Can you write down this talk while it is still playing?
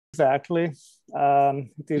Exactly.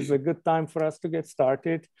 It is a good time for us to get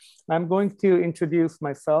started. I'm going to introduce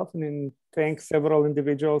myself and then thank several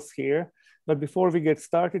individuals here. But before we get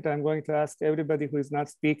started, I'm going to ask everybody who is not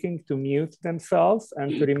speaking to mute themselves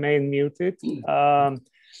and to remain muted.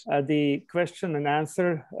 The question and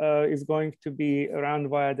answer is going to be around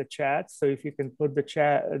via the chat. So if you can put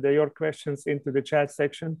your questions into the chat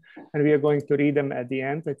section, and we are going to read them at the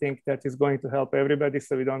end. I think that is going to help everybody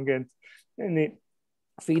so we don't get any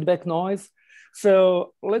feedback noise.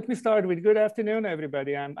 So let me start with good afternoon,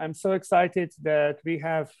 everybody. I'm so excited that we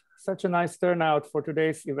have such a nice turnout for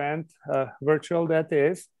today's event, virtual that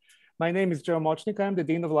is. My name is Joe Mochnik. I'm the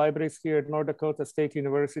Dean of Libraries here at North Dakota State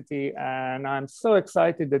University. And I'm so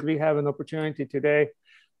excited that we have an opportunity today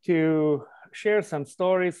to share some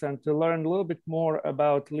stories and to learn a little bit more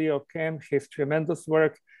about Leo Kim, his tremendous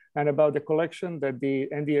work, and about the collection that the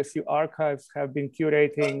NDSU archives have been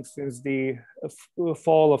curating since the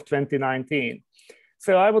fall of 2019.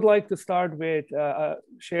 So I would like to start with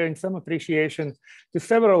sharing some appreciation to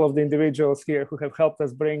several of the individuals here who have helped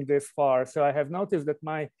us bring this far. So I have noticed that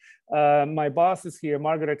my boss is here,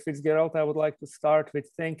 Margaret Fitzgerald. I would like to start with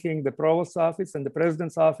thanking the Provost's office and the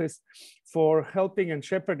President's office for helping and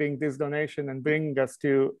shepherding this donation and bringing us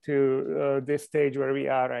to this stage where we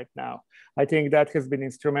are right now. I think that has been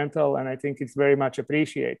instrumental, and I think it's very much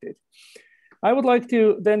appreciated. I would like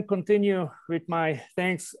to then continue with my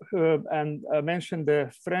thanks and mention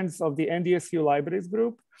the Friends of the NDSU Libraries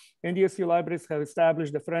group. NDSU Libraries have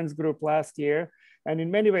established the Friends group last year, and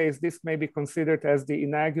in many ways, this may be considered as the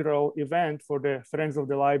inaugural event for the Friends of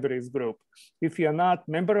the Libraries group. If you are not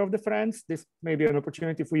a member of the Friends, this may be an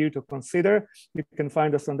opportunity for you to consider. You can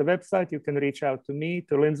find us on the website. You can reach out to me,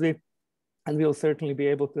 to Lindsay, and we'll certainly be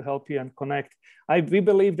able to help you and connect. We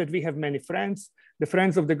believe that we have many friends. The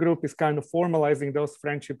friends of the group is kind of formalizing those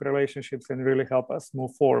friendship relationships and really help us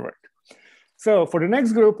move forward. So for the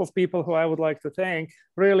next group of people who I would like to thank,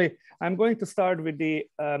 really, I'm going to start with the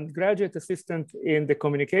graduate assistant in the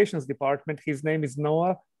communications department. His name is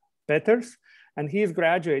Noah Peters, and he is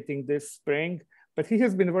graduating this spring. But he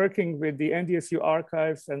has been working with the NDSU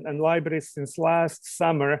archives and libraries since last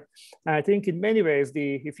summer. And I think in many ways,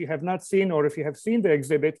 if you have not seen or if you have seen the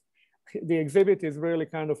exhibit is really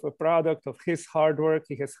kind of a product of his hard work.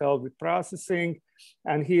 He has helped with processing,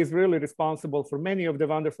 and he is really responsible for many of the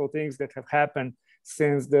wonderful things that have happened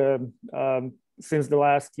since the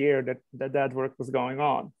last year that work was going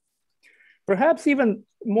on. Perhaps even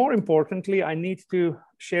more importantly, I need to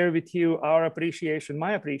share with you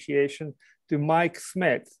my appreciation to Mike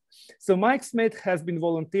Smith. So Mike Smith has been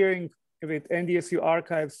volunteering with NDSU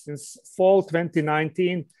archives since fall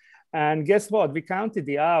 2019. And guess what? We counted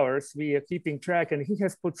the hours, we are keeping track, and he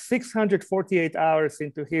has put 648 hours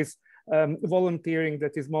into his volunteering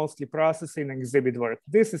that is mostly processing and exhibit work.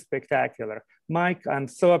 This is spectacular. Mike, I'm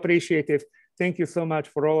so appreciative. Thank you so much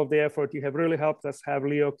for all of the effort. You have really helped us have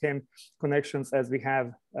Leo Kim connections as we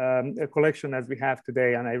have, a collection as we have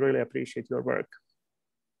today, and I really appreciate your work.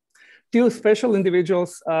 Two special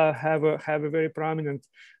individuals have a very prominent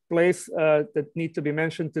place that need to be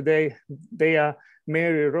mentioned today. They are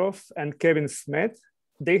Mary Ruff and Kevin Smith.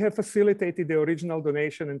 They have facilitated the original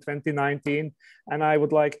donation in 2019, and I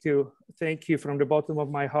would like to thank you from the bottom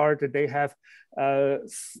of my heart that they have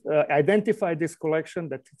identified this collection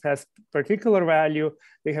that it has particular value.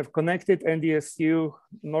 They have connected NDSU,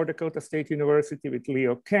 North Dakota State University, with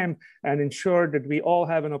Leo Kim and ensured that we all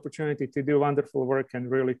have an opportunity to do wonderful work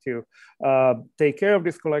and really to take care of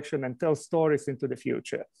this collection and tell stories into the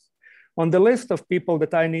future. On the list of people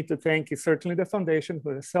that I need to thank is certainly the foundation who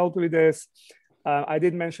has helped with this. I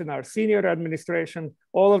did mention our senior administration,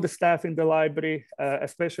 all of the staff in the library,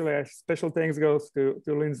 especially a special thanks goes to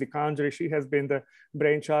Lindsay Condry. She has been the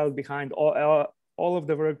brainchild behind all of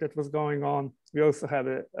the work that was going on. We also have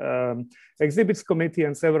an exhibits committee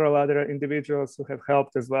and several other individuals who have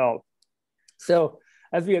helped as well. So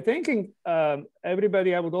as we are thanking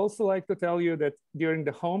everybody, I would also like to tell you that during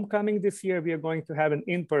the homecoming this year, we are going to have an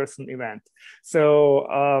in-person event.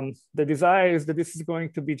 So the desire is that this is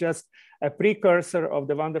going to be just a precursor of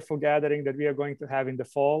the wonderful gathering that we are going to have in the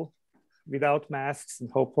fall without masks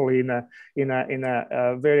and hopefully in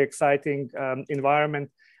a very exciting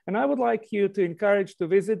environment. And I would like you to encourage to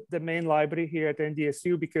visit the main library here at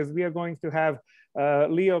NDSU because we are going to have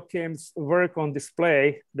Leo Kim's work on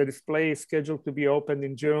display. The display is scheduled to be opened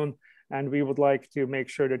in June, and we would like to make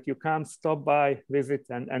sure that you come, stop by, visit,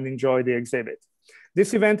 and enjoy the exhibit.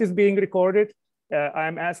 This event is being recorded.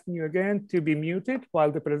 I'm asking you again to be muted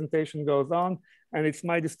while the presentation goes on, and it's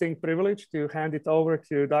my distinct privilege to hand it over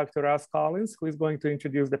to Dr. Ross Collins, who is going to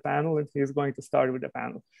introduce the panel, and he is going to start with the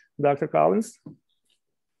panel. Dr. Collins.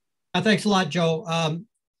 Thanks a lot, Joe.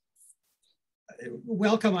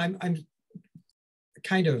 Welcome. I'm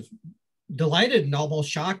kind of delighted and almost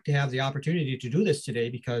shocked to have the opportunity to do this today,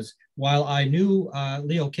 because while I knew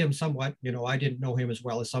Leo Kim somewhat, I didn't know him as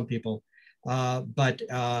well as some people, but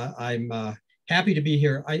I'm happy to be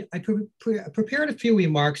here. I prepared a few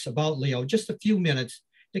remarks about Leo, just a few minutes,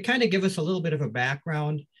 to kind of give us a little bit of a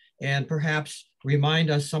background and perhaps remind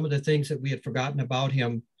us some of the things that we had forgotten about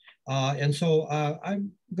him. And so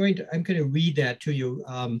I'm going to read that to you.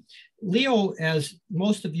 Leo, as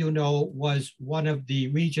most of you know, was one of the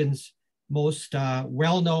region's most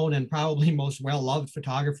well-known and probably most well-loved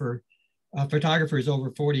photographers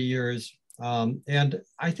over 40 years. And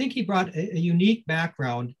I think he brought a unique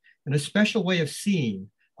background and a special way of seeing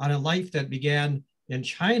on a life that began in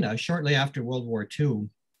China shortly after World War II.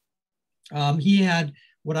 He had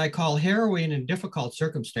what I call harrowing and difficult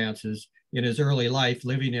circumstances in his early life,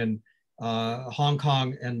 living in Hong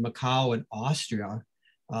Kong and Macau and Austria.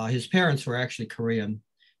 His parents were actually Korean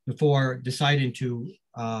before deciding to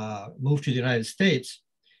move to the United States.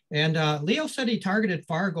 And Leo said he targeted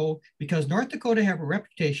Fargo because North Dakota have a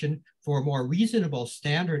reputation for a more reasonable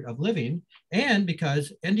standard of living, and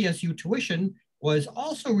because NDSU tuition was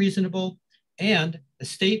also reasonable, and the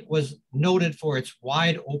state was noted for its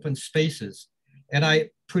wide open spaces. And I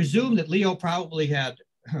presume that Leo probably had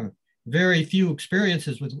very few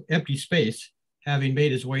experiences with empty space, having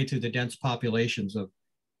made his way through the dense populations of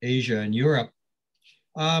Asia and Europe.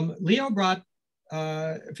 Leo brought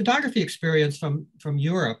photography experience from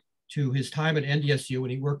Europe to his time at NDSU when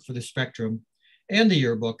he worked for the Spectrum and the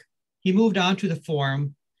Yearbook. He moved on to the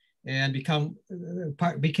Forum and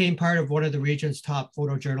became part of one of the region's top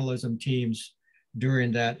photojournalism teams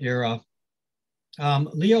during that era.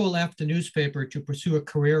 Leo left the newspaper to pursue a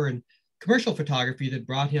career in commercial photography that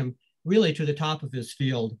brought him really to the top of his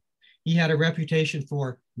field. He had a reputation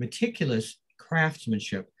for meticulous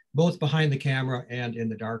craftsmanship, both behind the camera and in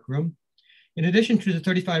the darkroom. In addition to the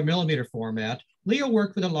 35mm format, Leo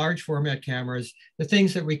worked with the large format cameras, the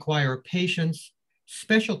things that require patience,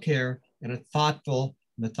 special care, and a thoughtful,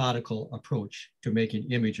 methodical approach to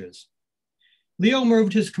making images. Leo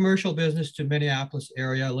moved his commercial business to Minneapolis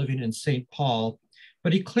area, living in St. Paul,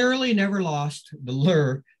 but he clearly never lost the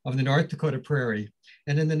lure of the North Dakota prairie,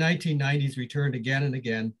 and in the 1990s returned again and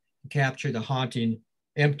again to capture the haunting,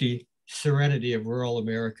 empty serenity of rural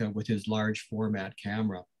America with his large format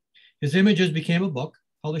camera. His images became a book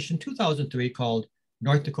published in 2003 called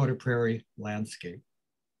North Dakota Prairie Landscape.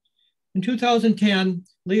 In 2010,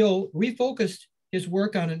 Leo refocused his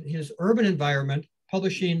work on his urban environment,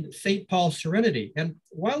 publishing St. Paul Serenity. And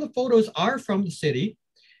while the photos are from the city,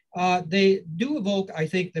 they do evoke, I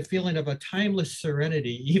think, the feeling of a timeless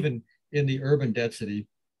serenity, even in the urban density.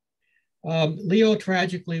 Leo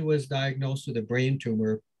tragically was diagnosed with a brain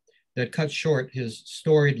tumor that cut short his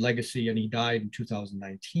storied legacy, and he died in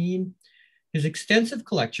 2019. His extensive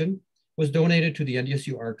collection was donated to the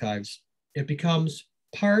NDSU archives. It becomes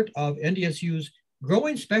part of NDSU's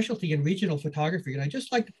growing specialty in regional photography. And I'd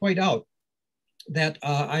just like to point out that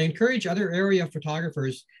I encourage other area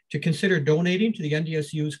photographers to consider donating to the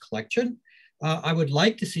NDSU's collection. I would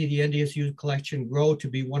like to see the NDSU collection grow to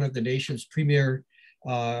be one of the nation's premier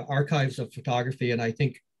archives of photography, and I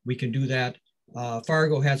think we can do that.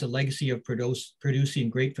 Fargo has a legacy of producing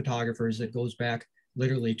great photographers that goes back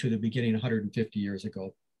literally to the beginning 150 years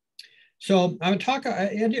ago. So I'm going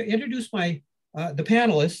to introduce the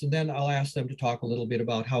panelists, and then I'll ask them to talk a little bit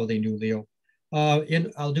about how they knew Leo.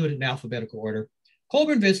 I'll do it in alphabetical order.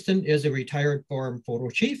 Colburn Hvidston is a retired Forum photo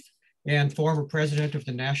chief and former president of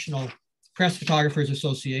the National Press Photographers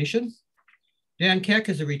Association. Dan Koeck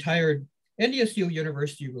is a retired NDSU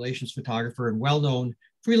University Relations photographer and well-known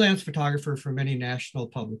freelance photographer for many national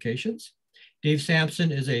publications. Dave Samson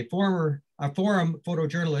is a Forum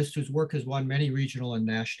photojournalist whose work has won many regional and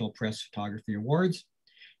national press photography awards.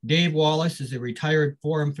 Dave Wallis is a retired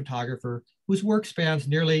Forum photographer whose work spans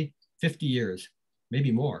nearly 50 years,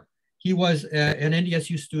 maybe more. He was an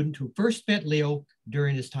NDSU student who first met Leo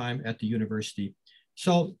during his time at the university.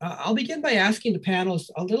 So I'll begin by asking the panelists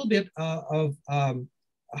a little bit of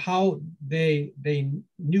how they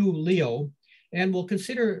knew Leo, and we'll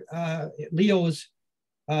consider Leo's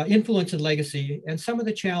influence and legacy and some of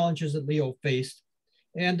the challenges that Leo faced.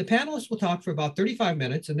 And the panelists will talk for about 35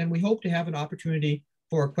 minutes, and then we hope to have an opportunity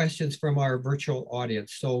for questions from our virtual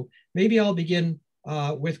audience. So maybe I'll begin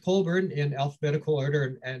with Colburn in alphabetical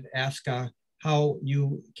order and ask how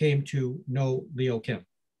you came to know Leo Kim.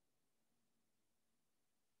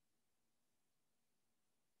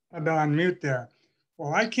 I'm on mute there.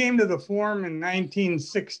 Well, I came to the Forum in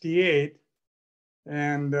 1968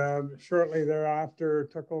 and shortly thereafter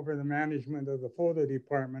took over the management of the photo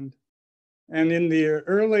department. And in the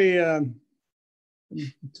early to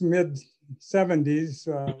mid 70s,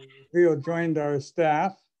 Leo joined our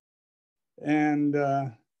staff, and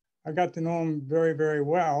I got to know him very, very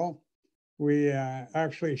well. We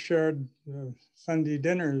actually shared Sunday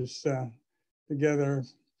dinners together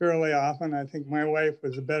fairly often. I think my wife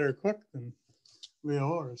was a better cook than Leo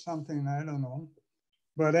or something, I don't know.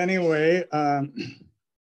 But anyway,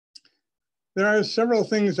 there are several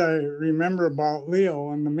things I remember about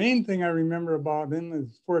Leo, and the main thing I remember about him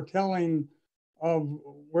is foretelling of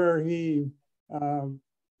where he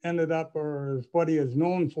ended up or what he is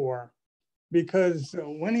known for. Because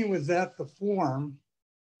when he was at the Forum,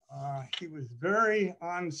 he was very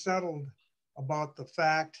unsettled about the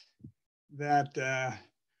fact that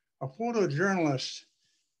a photojournalist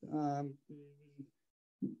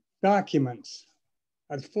documents.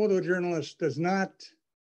 A photojournalist does not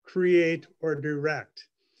create or direct.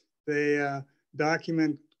 They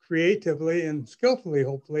document creatively and skillfully,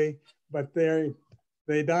 hopefully, but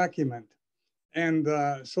they document. And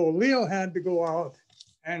so Leo had to go out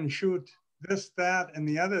and shoot this, that, and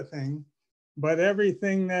the other thing, but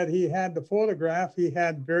everything that he had to photograph, he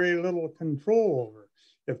had very little control over.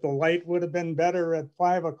 If the light would have been better at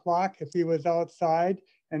 5 o'clock if he was outside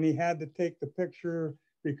and he had to take the picture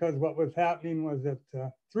because what was happening was at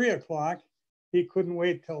 3 o'clock, he couldn't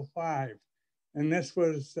wait till 5. And this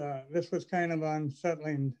was kind of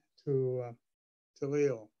unsettling to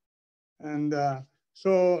Leo. And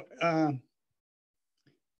so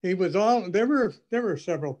he was there were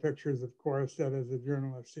several pictures, of course, that as a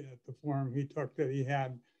journalist at the Forum he took that he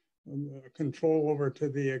had control over to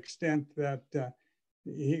the extent that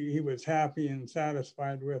he was happy and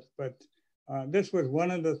satisfied with. But this was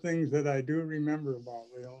one of the things that I do remember about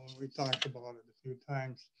Leo, and we talked about it a few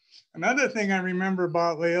times. Another thing I remember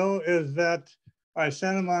about Leo is that I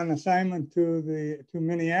sent him on assignment to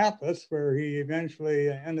Minneapolis, where he eventually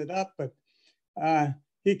ended up, but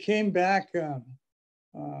he came back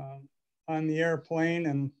on the airplane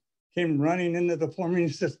and came running into the Forum and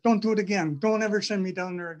he says, "Don't do it again. Don't ever send me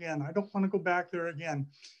down there again. I don't want to go back there again."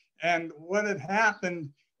 And what had happened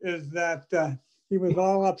is that he was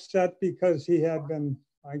all upset because he had been,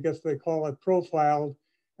 I guess they call it, profiled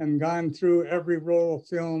and gone through every roll of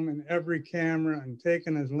film and every camera and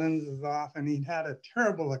taken his lenses off. And he'd had a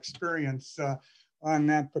terrible experience on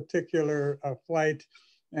that particular flight.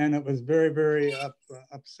 And it was very, very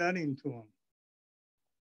upsetting to him.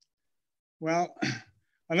 Well,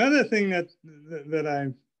 another thing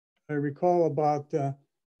that I recall about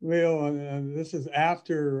Leo, this is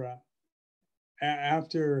after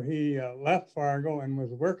he left Fargo and was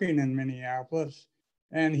working in Minneapolis,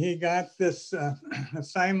 and he got this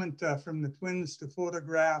assignment from the twins to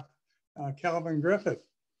photograph Calvin Griffith.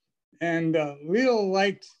 And Leo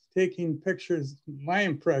liked taking pictures. My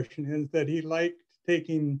impression is that he liked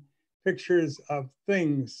taking pictures of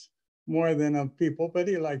things more than of people, but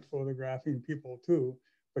he liked photographing people too.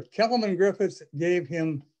 But Calvin Griffith gave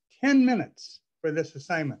him 10 minutes for this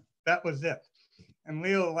assignment. That was it. And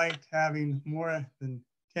Leo liked having more than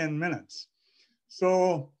 10 minutes.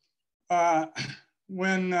 So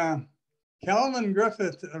when Calvin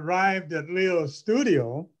Griffith arrived at Leo's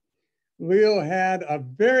studio, Leo had a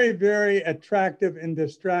very, very attractive and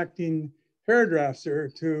distracting hairdresser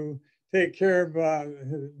to take care of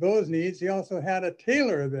those needs. He also had a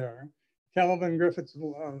tailor there. Calvin Griffith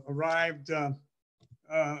arrived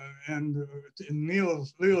and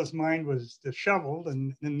Leo's mind was disheveled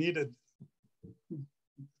and needed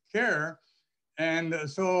care. And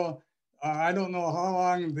so I don't know how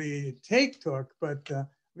long the take took, but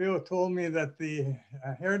Leo told me that the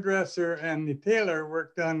hairdresser and the tailor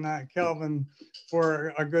worked on Calvin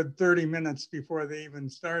for a good 30 minutes before they even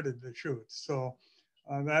started the shoot. So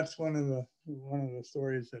that's one of the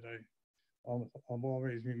stories that I've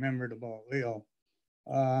always remembered about Leo.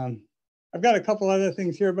 I've got a couple other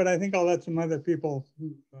things here, but I think I'll let some other people.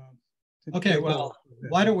 Okay, well,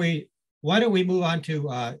 why don't we move on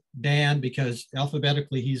to Dan, because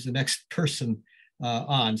alphabetically he's the next person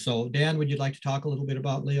on. So Dan, would you like to talk a little bit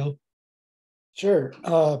about Leo? Sure.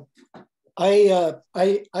 I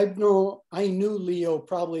knew Leo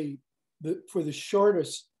probably for the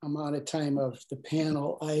shortest amount of time of the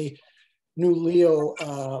panel. I knew Leo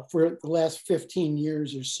for the last 15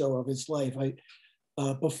 years or so of his life.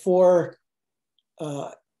 Before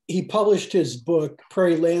he published his book,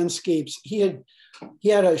 Prairie Landscapes, he had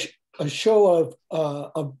a show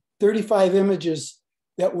of 35 images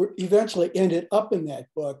that were eventually ended up in that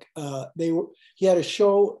book. He had a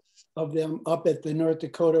show of them up at the North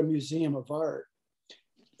Dakota Museum of Art.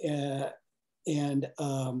 And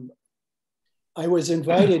I was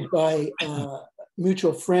invited by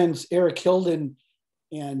mutual friends, Eric Hilden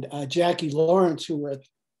and Jackie Lawrence, who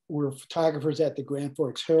were photographers at the Grand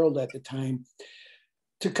Forks Herald at the time,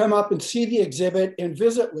 to come up and see the exhibit and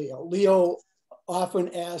visit Leo. Leo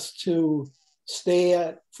often asked to stay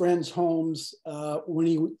at friends' homes when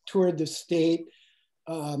he toured the state.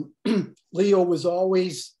 Leo was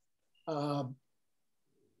always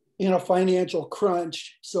in a financial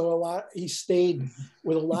crunch, so he stayed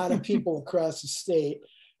with a lot of people across the state.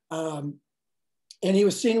 And he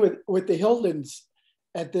was seen with the Hildens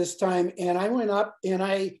at this time. And I went up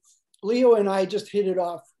and Leo and I just hit it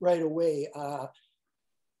off right away.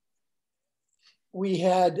 We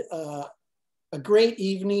had a great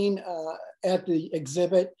evening at the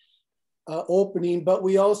exhibit opening, but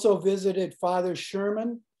we also visited Father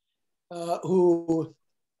Sherman, who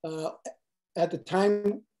at the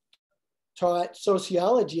time taught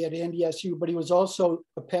sociology at NDSU, but he was also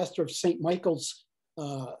a pastor of St. Michael's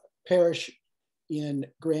Parish in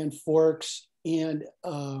Grand Forks. And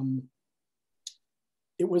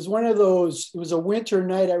it was one of those, it was a winter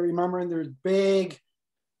night, I remember, and there's big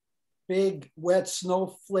wet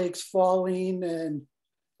snowflakes falling. And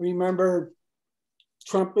remember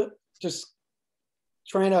Trumpet just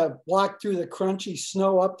trying to walk through the crunchy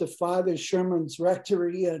snow up to Father Sherman's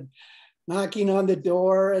rectory and knocking on the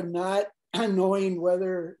door and not knowing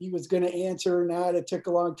whether he was going to answer or not. It took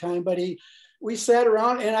a long time, but we sat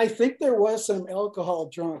around, and I think there was some alcohol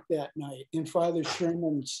drunk that night in Father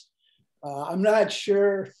Sherman's. I'm not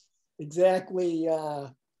sure exactly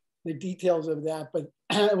the details of that, but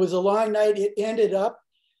it was a long night. It ended up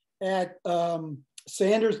at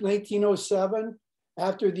Sanders 1907.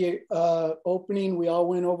 After the opening, we all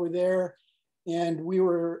went over there, and we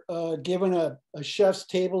were given a chef's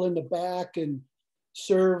table in the back and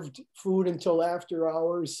served food until after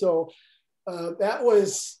hours. So that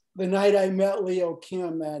was the night I met Leo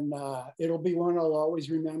Kim, and it'll be one I'll always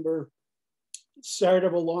remember. Start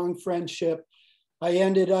of a long friendship. I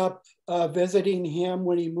ended up visiting him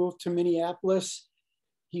when he moved to Minneapolis.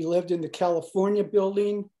 He lived in the California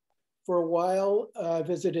building for a while. I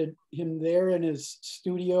visited him there in his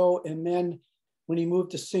studio. And then when he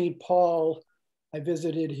moved to St. Paul, I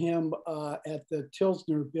visited him at the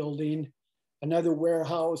Tilsner building, another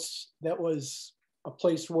warehouse that was a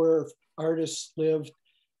place where artists lived.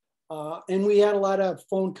 And we had a lot of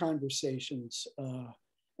phone conversations.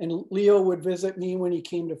 And Leo would visit me when he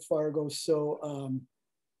came to Fargo. So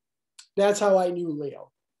that's how I knew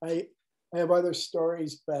Leo. I have other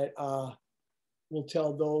stories, but we'll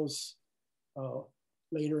tell those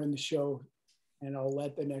later in the show, and I'll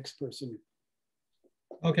let the next person.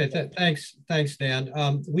 Okay, thanks,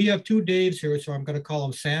 Dan. We have two Daves here, so I'm going to call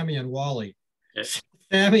them Sammy and Wally. Yes.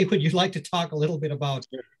 Sammy, would you like to talk a little bit about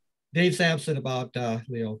Dave Samson, about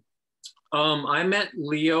Leo? I met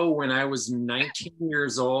Leo when I was 19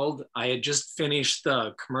 years old. I had just finished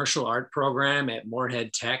the commercial art program at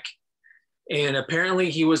Moorhead Tech. And apparently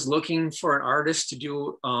he was looking for an artist to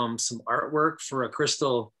do some artwork for a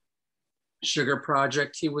crystal sugar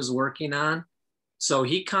project he was working on. So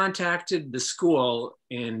he contacted the school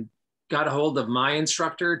and got a hold of my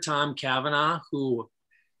instructor, Tom Kavanaugh, who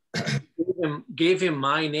gave him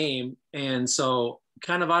my name. And so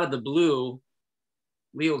kind of out of the blue,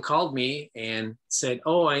 Leo called me and said,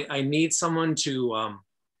 oh, I need someone to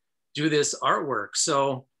do this artwork.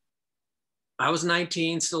 So I was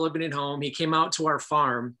 19, still living at home. He came out to our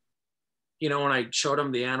farm, you know, and I showed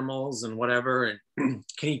him the animals and whatever, and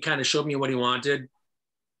he kind of showed me what he wanted.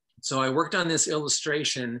 So I worked on this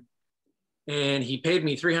illustration, and he paid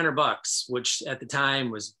me $300, which at the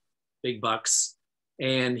time was big bucks.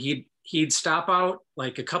 And he'd stop out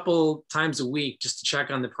like a couple times a week just to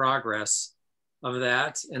check on the progress of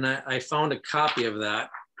that. And I found a copy of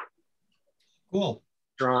that. Cool.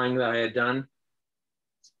 Drawing that I had done.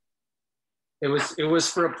 It was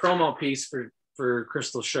for a promo piece for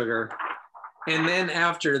Crystal Sugar. And then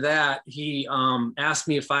after that, he asked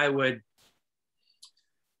me if I would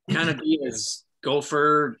kind of be his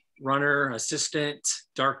gopher, runner, assistant,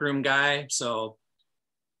 darkroom guy. So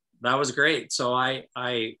that was great. So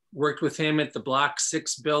I worked with him at the Block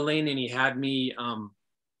 6 building, and he had me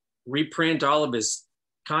reprint all of his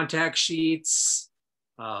contact sheets,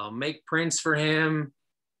 make prints for him.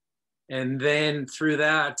 And then through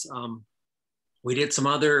that, we did some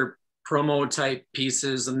other promo type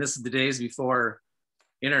pieces, and this is the days before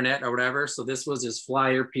internet or whatever. So this was his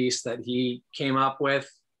flyer piece that he came up with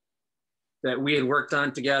that we had worked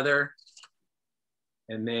on together.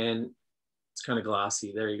 And then it's kind of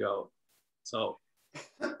glossy. There you go. So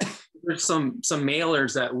there's some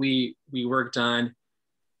mailers that we worked on.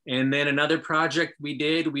 And then another project we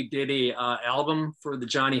did a album for the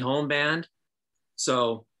Johnny Home Band.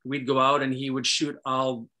 So we'd go out and he would shoot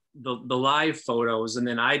all the live photos, and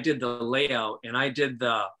then I did the layout, and I did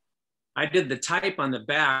the type on the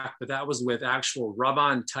back, but that was with actual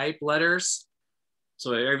rub-on type letters.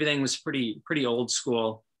 So everything was pretty old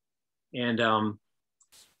school. And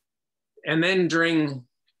then during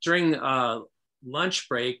lunch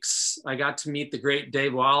breaks, I got to meet the great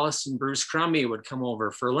Dave Wallis and Bruce Crumby would come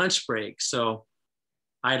over for lunch break. So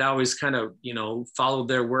I'd always kind of, followed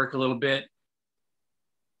their work a little bit.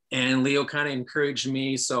 And Leo kind of encouraged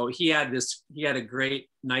me. So he had a great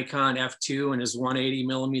Nikon F2 and his 180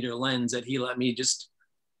 millimeter lens that he let me just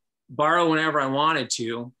borrow whenever I wanted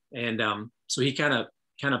to. And so he kind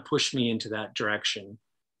of pushed me into that direction.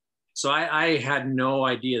 So I had no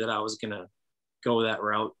idea that I was going to go that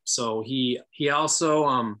route. So he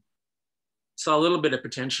also saw a little bit of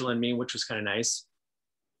potential in me, which was kind of nice.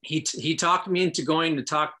 He talked me into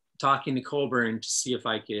talking to Colburn to see if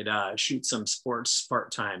I could shoot some sports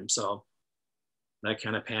part-time. So that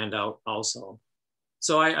kind of panned out also.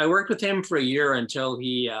 So I worked with him for a year until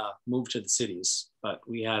he moved to the cities, but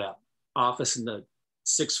we had an office in the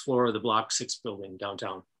 6th floor of the Block 6 building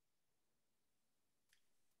downtown.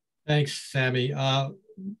 Thanks, Sammy.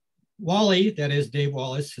 Wally, that is Dave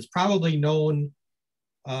Wallis, has probably known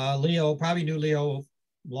Leo, probably knew Leo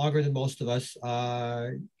longer than most of us.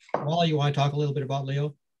 Wally, you want to talk a little bit about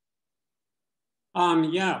Leo?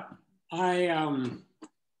 Yeah,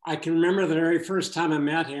 I can remember the very first time I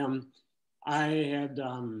met him. I had,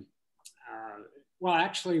 well,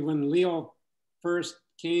 actually, when Leo first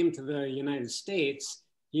came to the United States,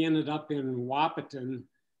 he ended up in Wahpeton,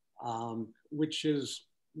 which is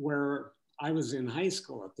where I was in high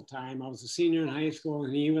school at the time. I was a senior in high school,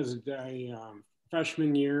 and he was a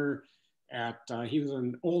freshman year at, he was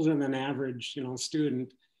an older than average,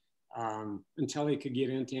 student until he could get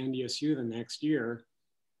into NDSU the next year.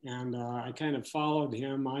 And I kind of followed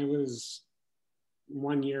him. I was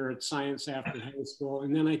 1 year at science after high school.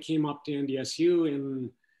 And then I came up to NDSU in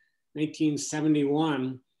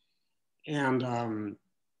 1971. And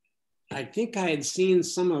I think I had seen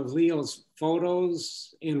some of Leo's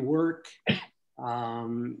photos and work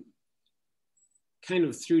kind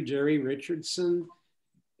of through Jerry Richardson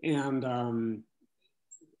and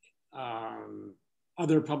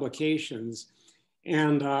other publications.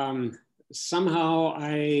 And somehow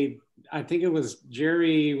I think it was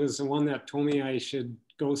Jerry was the one that told me I should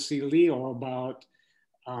go see Leo about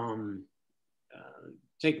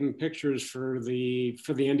taking pictures for the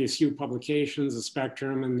NDSU publications, the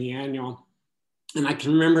Spectrum and the Annual. And I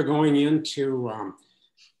can remember going into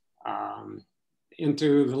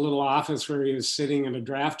the little office where he was sitting at a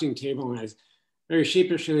drafting table, and I very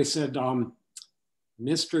sheepishly said,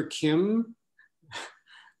 Mr. Kim,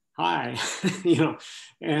 hi,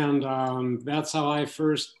 and that's how I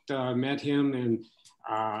first met him. And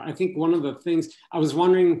I think one of the things I was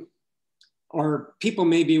wondering, or people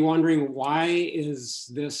may be wondering, why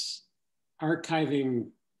is this archiving,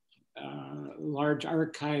 large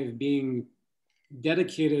archive being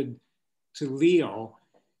dedicated to Leo?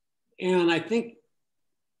 And I think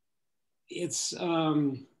it's,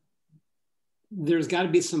 there's got to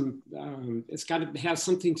be some, it's got to have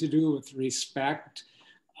something to do with respect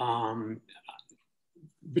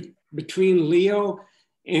between Leo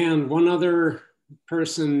and one other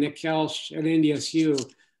person, Nick Kelsch at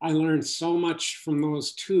NDSU. I learned so much from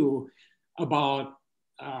those two about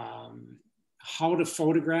how to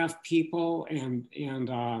photograph people and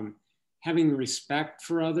having respect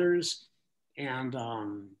for others. And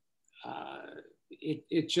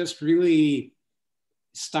it just really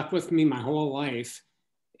stuck with me my whole life.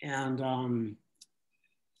 And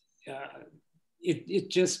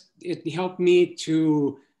it helped me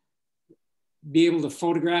to be able to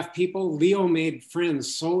photograph people. Leo made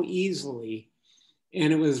friends so easily,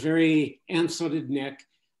 and it was and so did Nick.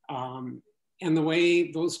 And the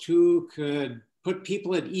way those two could put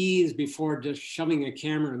people at ease before just shoving a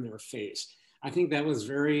camera in their face. I think that was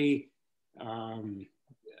very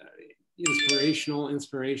inspirational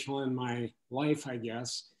in my life, I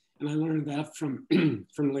guess. And I learned that from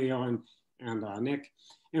Leo and Nick.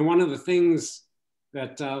 And one of the things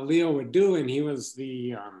that Leo would do, and he was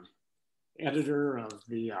the editor of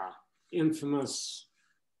the infamous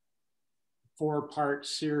 4-part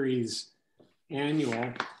series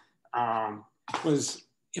Annual, was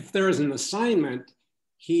if there was an assignment,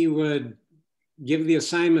 he would give the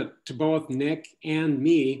assignment to both Nick and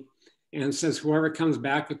me and says, whoever comes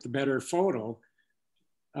back with the better photo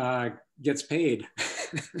gets paid.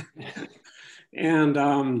 And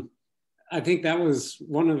I think that was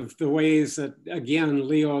one of the ways that, again,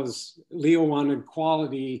 Leo wanted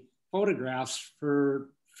quality photographs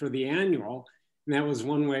for the annual, and that was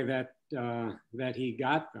one way that that he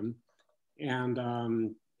got them.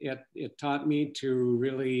 And it taught me to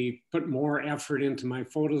really put more effort into my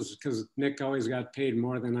photos, because Nick always got paid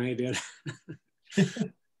more than I did.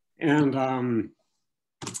 And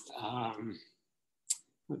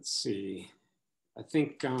let's see, I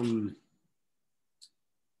think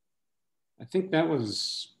that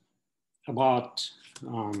was about,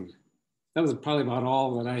 that was probably about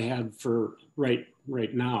all that I had for right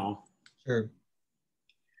now. Sure.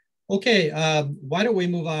 Okay, why don't we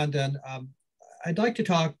move on then? I'd like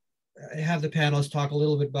to have the panelists talk a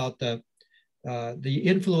little bit about the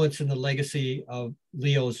influence and the legacy of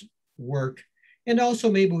Leo's work. And also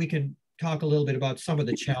maybe we can talk a little bit about some of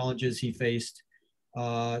the challenges he faced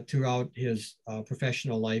throughout his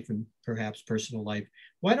professional life and perhaps personal life.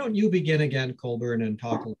 Why don't you begin again, Colburn, and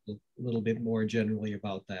talk a little bit more generally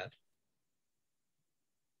about that?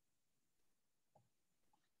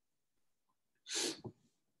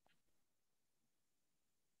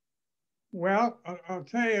 Well, I'll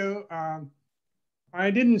tell you, I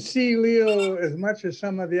didn't see Leo as much as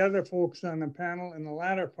some of the other folks on the panel in the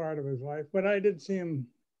latter part of his life, but I did see him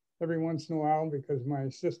every once in a while because my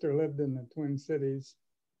sister lived in the Twin Cities.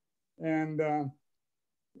 And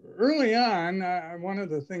early on, one of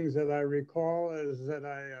the things that I recall is that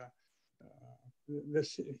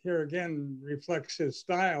this here again reflects his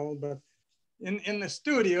style, but in the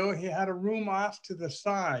studio, he had a room off to the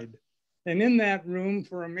side. And in that room,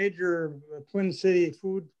 for a major Twin City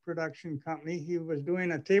food production company, he was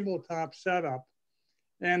doing a tabletop setup.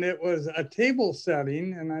 And it was a table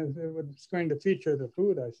setting, and it was going to feature the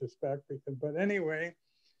food, I suspect. But anyway,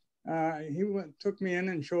 he took me in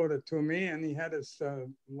and showed it to me, and he had his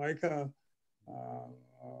Leica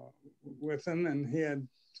with him, and he had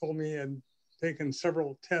told me he had taken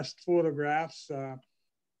several test photographs.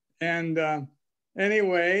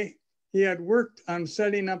 Anyway, he had worked on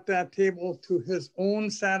setting up that table to his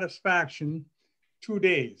own satisfaction 2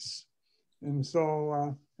 days. And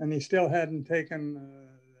so, and he still hadn't taken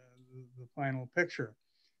the final picture.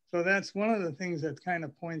 So that's one of the things that kind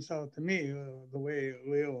of points out to me the way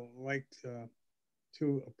Leo liked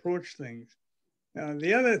to approach things.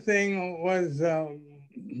 The other thing was,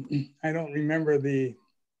 I don't remember the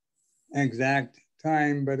exact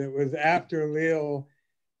time, but it was after Leo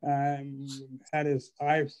had his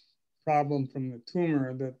eye problem from the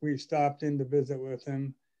tumor that we stopped in to visit with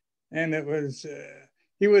him. And it was,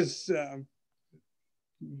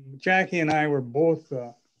 Jackie and I were both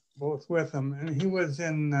with him, and he was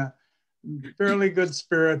in fairly good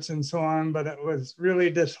spirits and so on, but it was really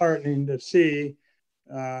disheartening to see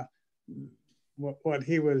what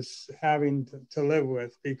he was having to live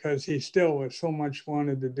with, because he still was so much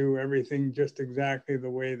wanted to do everything just exactly the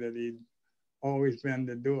way that he'd always been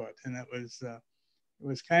to do it. And it was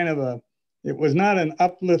kind of it was not an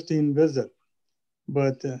uplifting visit,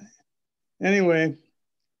 but anyway,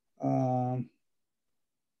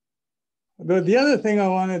 the other thing I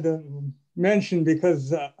wanted to mention,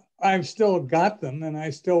 because I've still got them and I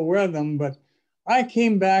still wear them, but I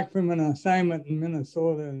came back from an assignment in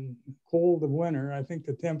Minnesota in the cold of winter. I think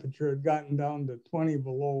the temperature had gotten down to 20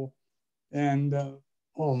 below, and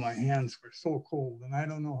oh, my hands were so cold, and I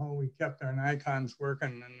don't know how we kept our Nikons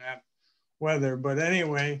working in that weather. But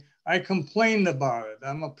anyway, I complained about it.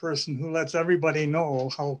 I'm a person who lets everybody know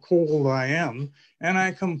how cold I am. And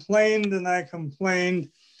I complained and I complained.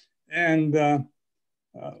 And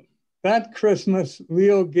that Christmas,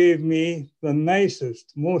 Leo gave me the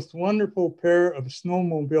nicest, most wonderful pair of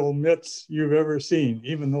snowmobile mitts you've ever seen.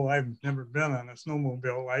 Even though I've never been on a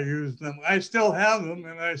snowmobile, I use them. I still have them,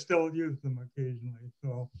 and I still use them occasionally.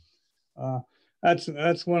 So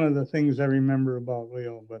that's one of the things I remember about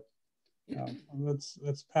Leo. But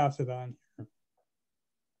let's pass it on here.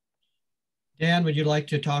 Dan, would you like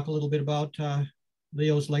to talk a little bit about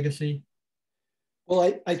Leo's legacy?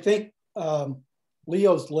 Well, I think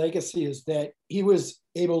Leo's legacy is that he was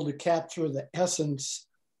able to capture the essence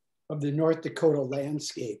of the North Dakota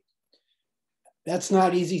landscape. That's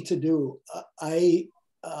not easy to do. I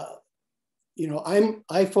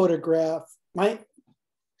photograph,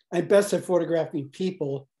 I'm best at photographing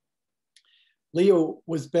people. Leo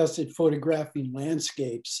was best at photographing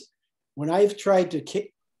landscapes. When I've tried to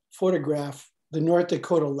photograph the North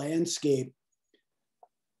Dakota landscape,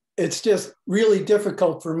 it's just really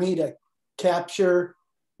difficult for me to capture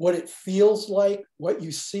what it feels like, what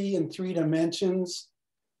you see in 3 dimensions,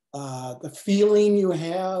 the feeling you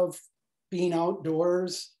have being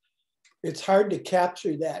outdoors. It's hard to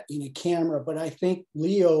capture that in a camera, but I think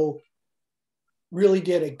Leo really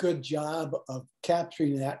did a good job of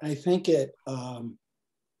capturing that. And I think it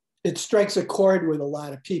strikes a chord with a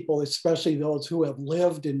lot of people, especially those who have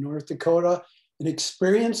lived in North Dakota and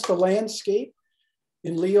experienced the landscape.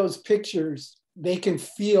 In Leo's pictures, they can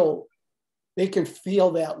feel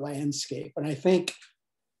that landscape. And I think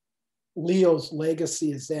Leo's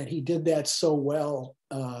legacy is that he did that so well.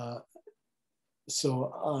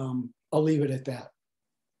 So I'll leave it at that.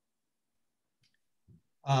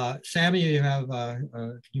 Sammy, you have,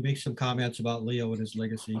 can you make some comments about Leo and his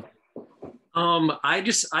legacy?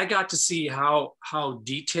 I got to see how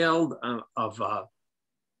detailed of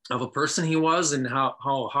a person he was and how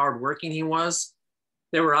hardworking he was.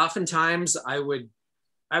 There were often times I would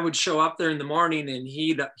show up there in the morning and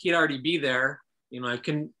he'd already be there. You know, I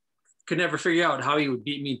could never figure out how he would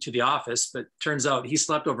beat me to the office, but turns out he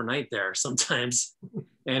slept overnight there sometimes.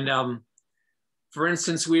 And for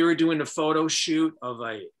instance, we were doing a photo shoot of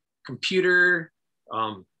a computer,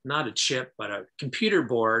 not a chip, but a computer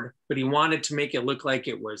board, but he wanted to make it look like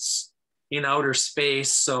it was in outer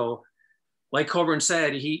space. So like Colburn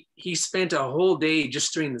said, he spent a whole day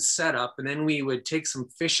just doing the setup, and then we would take some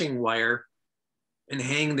fishing wire and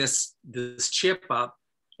hang this chip up.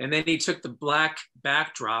 And then he took the black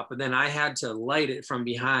backdrop, and then I had to light it from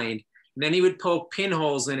behind. And then he would poke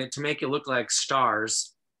pinholes in it to make it look like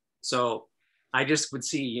stars. So I just would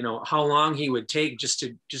see, you know, how long he would take just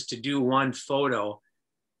to do one photo.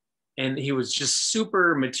 And he was just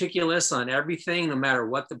super meticulous on everything, no matter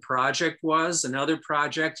what the project was. Another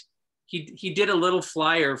project, he did a little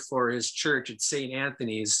flyer for his church at St.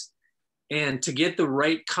 Anthony's. And to get the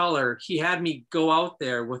right color, he had me go out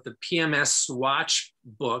there with the PMS swatch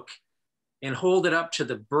book and hold it up to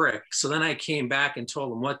the brick. So then I came back and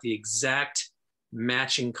told him what the exact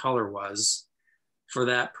matching color was for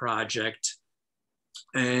that project.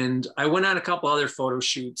 And I went on a couple other photo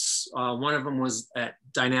shoots. One of them was at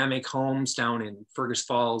Dynamic Homes down in Fergus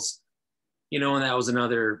Falls, you know, and that was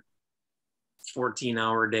another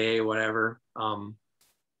 14-hour day, whatever.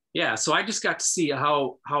 Yeah, so I just got to see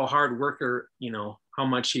how hard worker, you know, how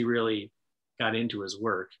much he really got into his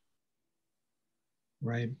work.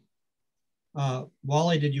 Right.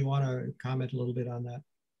 Wally, did you want to comment a little bit on that?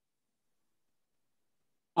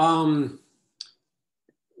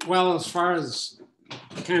 Well, as far as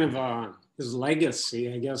kind of his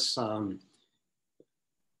legacy, I guess the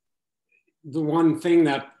one thing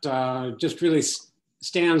that just really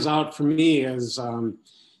stands out for me is,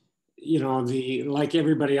 you know, like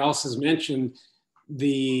everybody else has mentioned,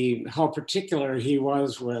 how particular he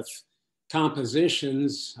was with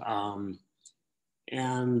compositions,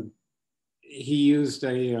 and he used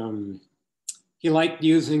he liked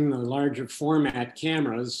using the larger format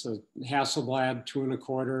cameras, the Hasselblad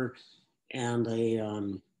 2¼ and a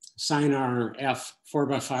Sinar F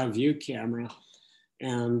 4x5 view camera.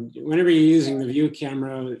 And whenever you're using the view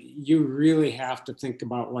camera, you really have to think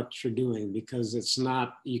about what you're doing, because it's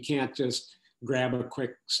not, you can't just grab a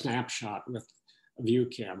quick snapshot with a view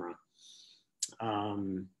camera.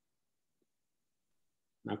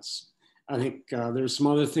 I think there's some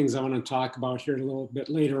other things I want to talk about here a little bit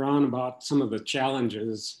later on about some of the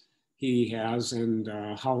challenges he has and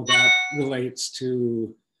how that relates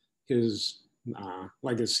to his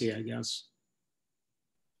legacy, I guess.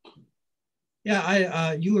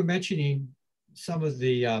 Yeah, you were mentioning some of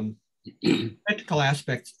the technical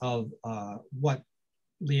aspects of what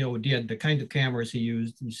Leo did, the kind of cameras he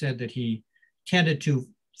used. You said that he tended to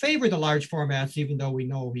favor the large formats, even though we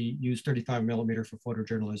know he used 35mm for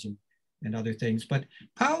photojournalism and other things. But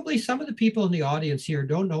probably some of the people in the audience here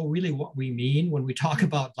don't know really what we mean when we talk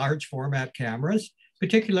about large format cameras,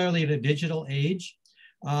 particularly in a digital age.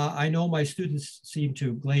 I know my students seem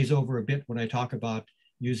to glaze over a bit when I talk about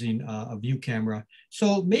using a view camera.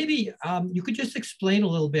 So maybe you could just explain a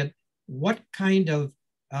little bit what kind of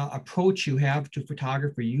approach you have to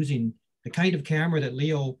photography using the kind of camera that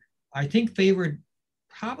Leo, I think, favored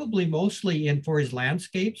probably mostly for his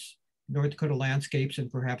landscapes, North Dakota landscapes,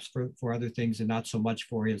 and perhaps for other things, and not so much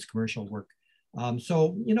for his commercial work.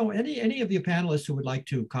 So, you know, any of you panelists who would like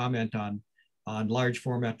to comment on large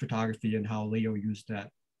format photography and how Leo used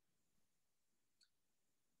that?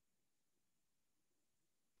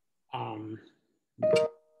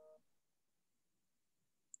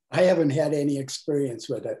 I haven't had any experience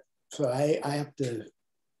with it, so I have to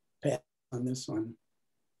pass on this one.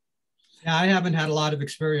 Yeah, I haven't had a lot of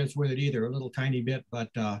experience with it either, a little tiny bit, but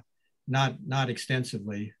not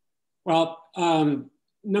extensively. Well,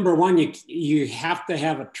 number one, you have to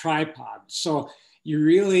have a tripod. So you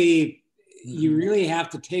really have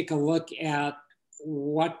to take a look at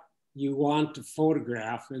what you want to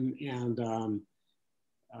photograph and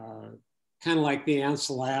kind of like the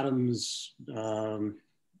Ansel Adams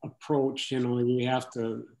approach. You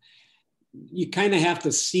know, you kind of have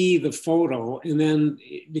to see the photo, and then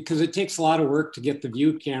because it takes a lot of work to get the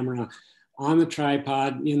view camera on the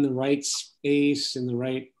tripod in the right space, in the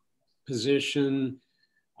right position.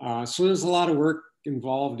 So there's a lot of work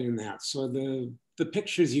involved in that. So the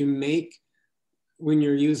pictures you make when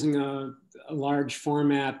you're using a large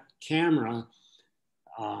format camera,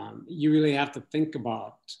 you really have to think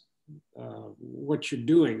about what you're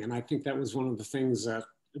doing. And I think that was one of the things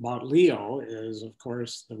about Leo is, of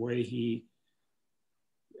course, the way he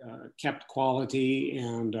kept quality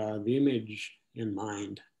and the image in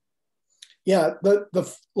mind. Yeah,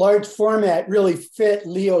 the large format really fit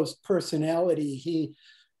Leo's personality.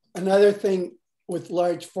 Another thing with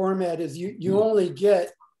large format is you only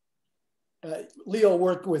get, Leo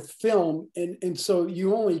worked with film, and so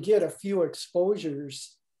you only get a few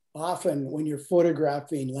exposures often when you're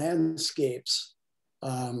photographing landscapes.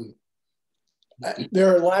 There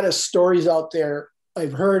are a lot of stories out there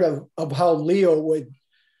I've heard of how Leo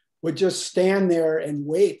would just stand there and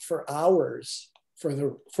wait for hours for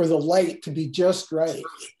the light to be just right,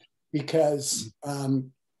 because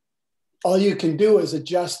all you can do is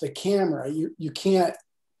adjust the camera. You can't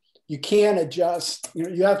adjust. You know,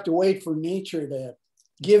 you have to wait for nature to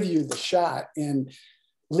give you the shot. And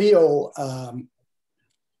Leo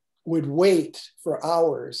would wait for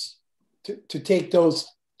hours to take those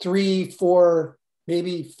 3, 4,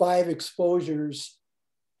 maybe 5 exposures.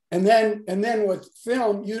 And then with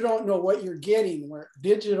film, you don't know what you're getting. Where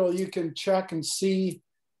digital, you can check and see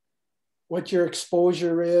what your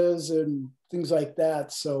exposure is and things like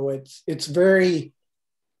that. So it's very,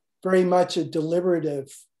 very much a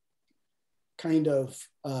deliberative kind of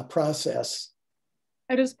process.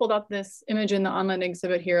 I just pulled up this image in the online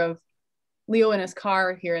exhibit here of Leo in his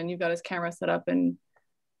car here, and you've got his camera set up in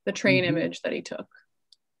the train image that he took.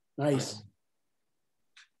 Nice.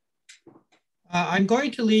 I'm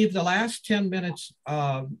going to leave the last 10 minutes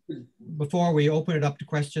before we open it up to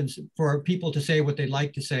questions for people to say what they'd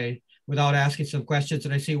like to say without asking some questions.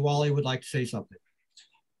 And I see Wally would like to say something.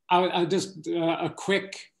 I'll just a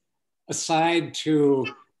quick aside to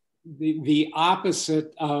the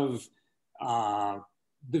opposite of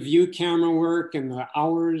the view camera work and the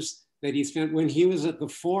hours that he spent when he was at the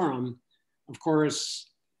forum. Of course,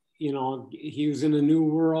 you know, he was in a new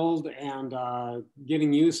world and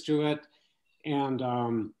getting used to it. And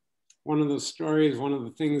one of the stories, one of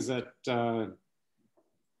the things that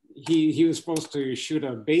he was supposed to shoot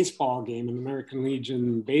a baseball game, an American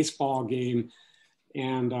Legion baseball game.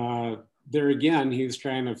 And there again, he was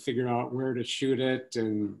trying to figure out where to shoot it.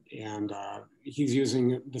 And he's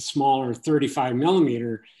using the smaller 35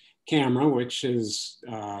 millimeter camera, which is,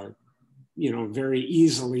 you know, very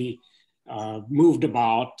easily moved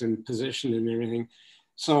about and positioned and everything.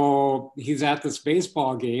 So he's at this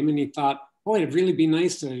baseball game and he thought, boy, it'd really be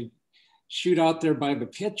nice to shoot out there by the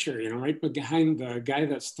pitcher, you know, right behind the guy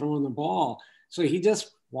that's throwing the ball. So he just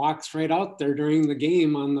walks right out there during the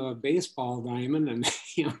game on the baseball diamond, and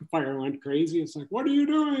the umpire went crazy. It's like, what are you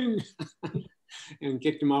doing? And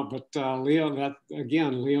kicked him out. But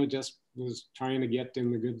Leo just was trying to get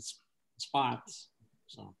in the good spots.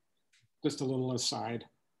 So just a little aside.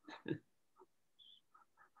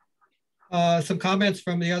 Some comments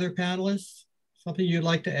from the other panelists? Something you'd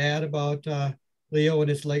like to add about Leo and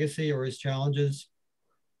his legacy or his challenges?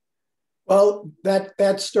 Well,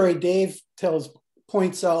 that story Dave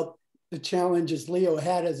points out the challenges Leo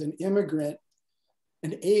had as an immigrant,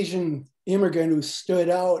 an Asian immigrant who stood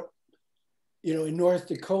out, you know, in North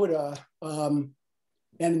Dakota, and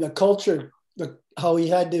the culture, how he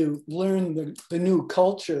had to learn the new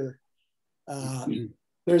culture.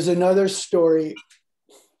 There's another story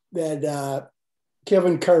that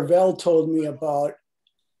Kevin Carvel told me about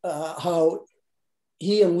how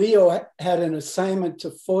he and Leo had an assignment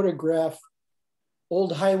to photograph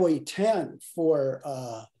Old Highway 10 for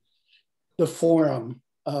the forum.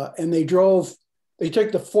 And they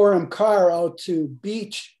took the forum car out to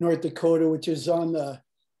Beach, North Dakota, which is on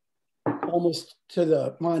almost to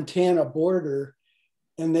the Montana border.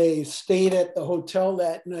 And they stayed at the hotel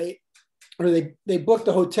that night, or they booked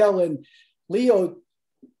the hotel, and Leo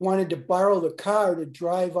wanted to borrow the car to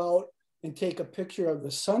drive out and take a picture of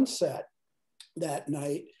the sunset that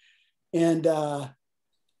night. And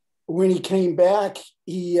when he came back,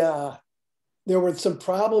 there were some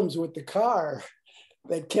problems with the car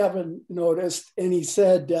that Kevin noticed. And he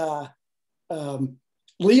said,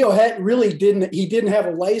 Leo didn't have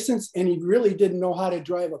a license, and he really didn't know how to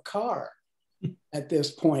drive a car at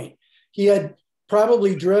this point. He had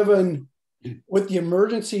probably driven with the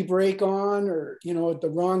emergency brake on, or, you know, the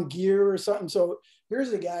wrong gear or something. So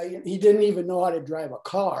here's a guy, he didn't even know how to drive a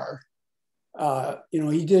car. You know,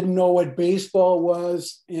 he didn't know what baseball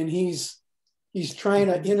was, and he's trying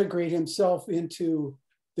to integrate himself into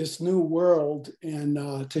this new world.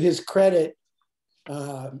 And to his credit,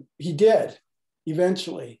 he did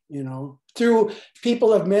eventually, you know. Through,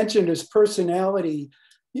 people have mentioned his personality.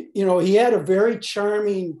 You know, he had a very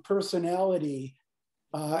charming personality.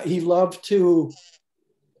 He loved to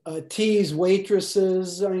tease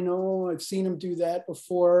waitresses. I know, I've seen him do that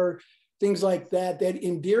before. Things like that, that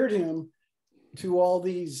endeared him to all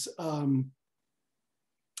these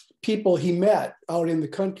people he met out in the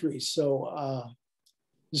country. So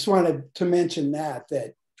just wanted to mention that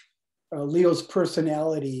Leo's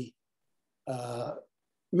personality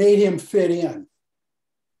made him fit in.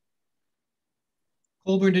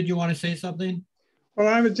 Colburn, did you want to say something? Well,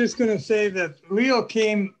 I was just going to say that Leo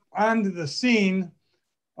came onto the scene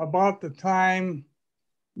about the time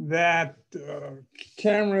that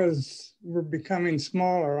cameras were becoming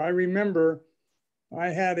smaller. I remember I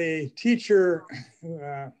had a teacher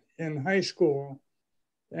in high school,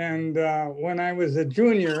 and when I was a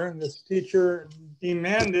junior, this teacher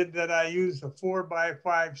demanded that I use a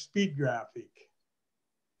 4x5 speed graphic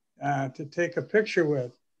to take a picture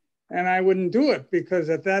with. And I wouldn't do it because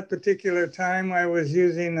at that particular time I was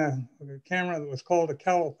using a camera that was called a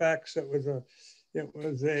Califlex. It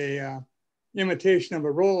was a imitation of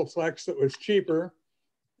a Rolleiflex that was cheaper,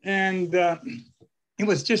 and it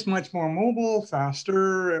was just much more mobile,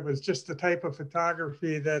 faster. It was just the type of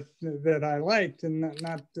photography that I liked, and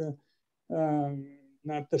not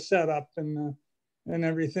the setup and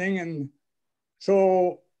everything. And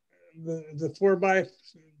so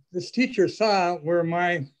this teacher saw where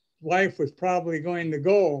my life was probably going to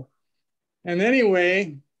go. And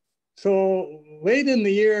anyway, so late in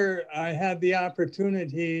the year, I had the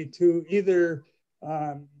opportunity to either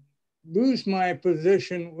lose my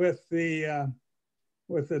position with the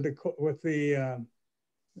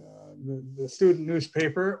student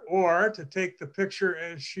newspaper, or to take the picture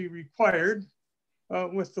as she required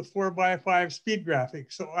with the 4x5 speed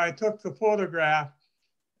graphic. So I took the photograph,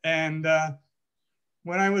 and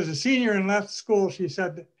when I was a senior and left school, she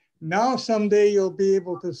said, "Now someday you'll be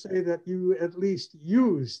able to say that you at least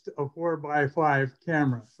used a 4x5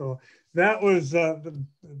 camera." So that was the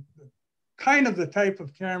kind of the type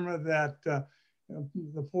of camera that the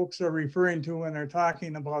folks are referring to when they're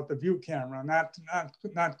talking about the view camera. Not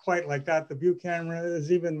quite like that. The view camera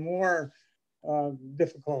is even more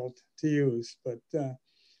difficult to use. But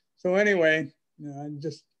so anyway,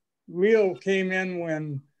 just Leo came in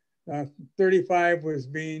when 35 was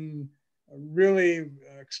being really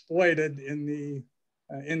exploited in the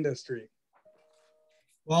industry.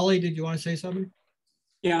 Wally, did you want to say something?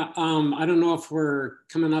 Yeah, I don't know if we're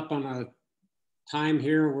coming up on a time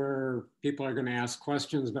here where people are going to ask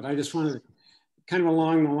questions, but I just wanted, kind of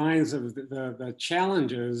along the lines of the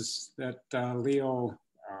challenges that Leo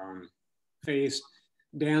faced.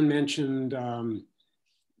 Dan mentioned kind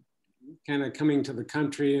of coming to the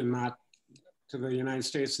country and not to the United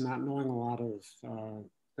States and not knowing a lot of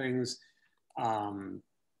things. You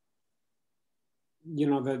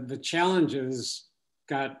know, the challenges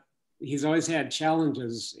he's always had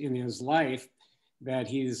challenges in his life that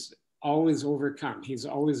he's always overcome. He's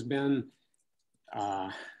always been,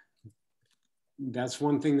 that's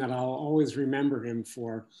one thing that I'll always remember him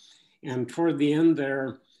for. And toward the end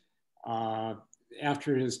there,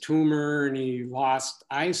 after his tumor and he lost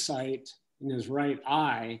eyesight in his right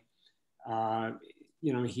eye,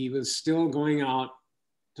 you know, he was still going out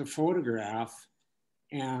to photograph.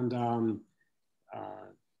 And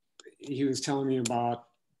he was telling me about,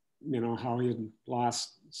 you know, how he had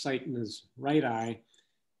lost sight in his right eye.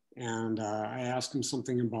 And I asked him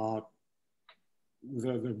something about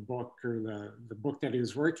the book, or the book that he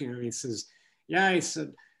was working on. He says, yeah, he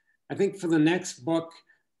said, I think for the next book,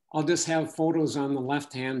 I'll just have photos on the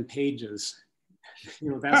left-hand pages.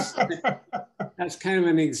 You know, that's kind of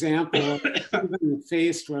an example of even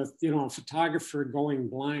faced with, you know, a photographer going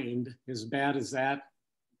blind, as bad as that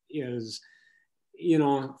is, you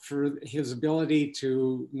know, for his ability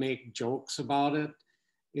to make jokes about it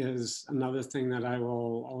is another thing that I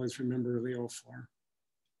will always remember Leo for.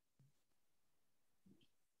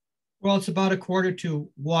 Well, it's about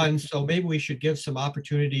 1:45, so maybe we should give some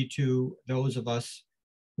opportunity to those of us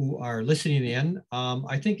who are listening in.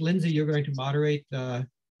 I think, Lindsay, you're going to moderate the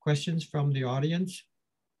questions from the audience.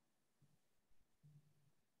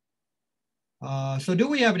 So do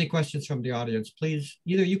we have any questions from the audience? Please,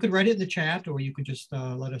 either you could write it in the chat, or you could just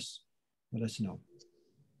let us know.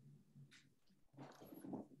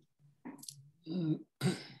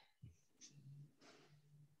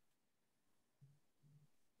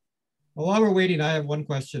 Well, while we're waiting, I have one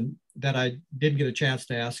question that I didn't get a chance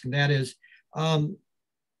to ask, and that is,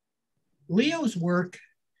 Leo's work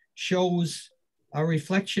shows a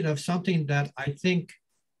reflection of something that I think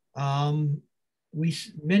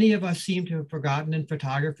many of us seem to have forgotten in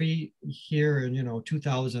photography here in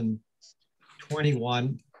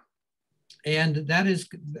 2021, and that is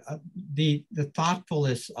the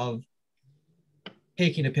thoughtfulness of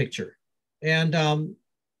taking a picture. And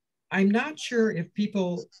I'm not sure if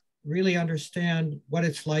people really understand what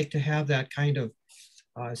it's like to have that kind of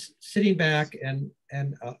sitting back and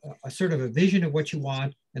a sort of a vision of what you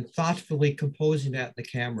want and thoughtfully composing that in the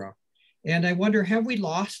camera. And I wonder, have we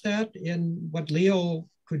lost that in what Leo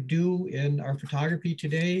could do in our photography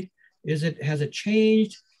today? Has it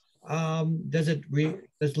changed?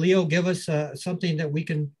 Does Leo give us something that we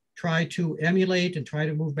can try to emulate and try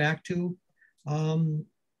to move back to?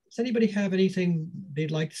 Does anybody have anything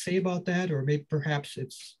they'd like to say about that? Or maybe perhaps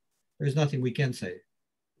there's nothing we can say.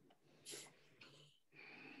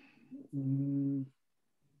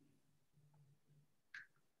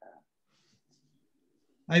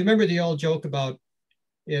 I remember the old joke about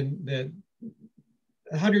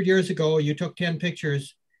 100 years ago, you took 10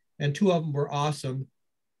 pictures and 2 of them were awesome.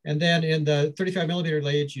 And then in the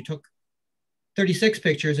 35mm age, you took 36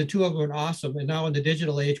 pictures and 2 of them were awesome. And now in the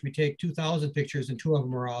digital age, we take 2,000 pictures and 2 of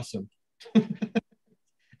them are awesome.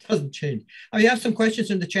 It doesn't change. I have some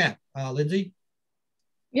questions in the chat. Lindsay?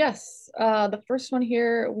 Yes, the first one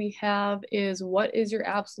here we have is, what is your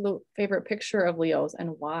absolute favorite picture of Leo's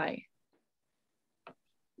and why?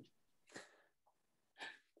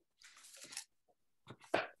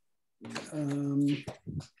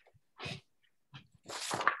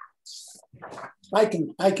 I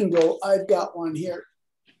can go. I've got one here.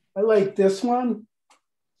 I like this one.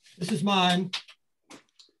 This is mine.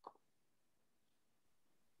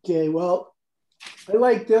 Okay, well, I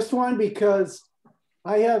like this one because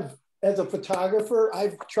I have, as a photographer,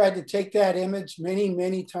 I've tried to take that image many,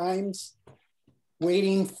 many times,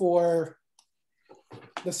 waiting for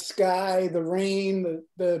the sky, the rain,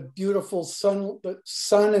 the beautiful sun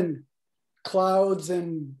and clouds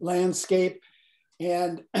and landscape.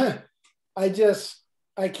 And I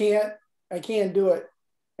can't do it.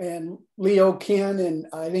 And Leo can, and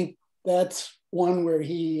I think that's one where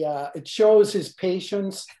it shows his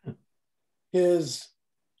patience,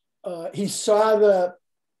 he saw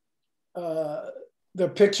the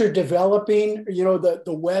picture developing, the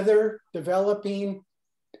weather developing,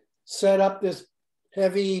 set up this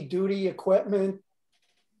heavy duty equipment,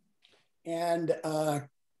 and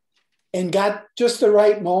got just the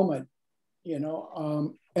right moment,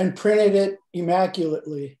 and printed it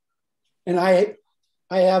immaculately. And I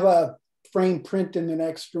have a frame print in the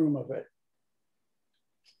next room of it.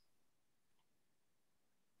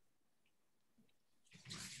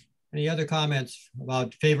 Any other comments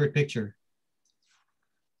about favorite picture?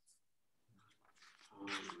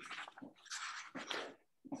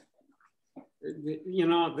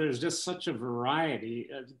 There's just such a variety.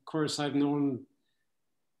 Of course, I've known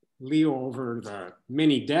Leo over the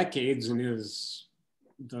many decades, and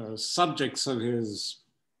the subjects of his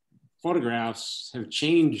photographs have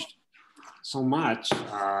changed so much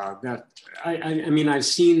that I've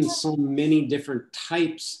seen so many different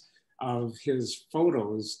types of his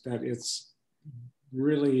photos that it's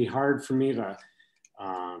really hard for me to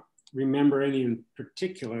remember any in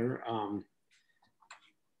particular.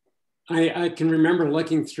 I can remember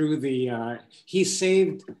looking through he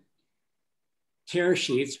saved tear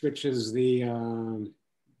sheets, which is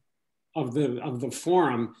of the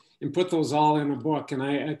forum, and put those all in a book. And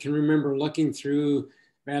I can remember looking through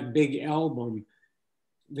that big album.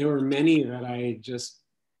 There were many that I just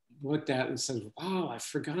looked at and said, wow, I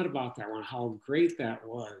forgot about that one, how great that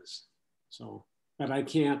was. So, but I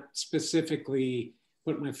can't specifically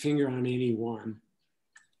put my finger on any one.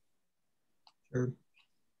 Sure.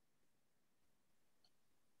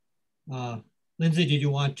 Lindsay, did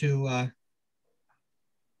you want to?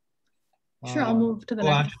 Sure, I'll move to the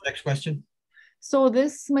next question. So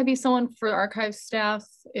this might be someone for the archive staff.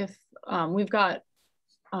 If we've got,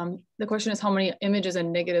 the question is, how many images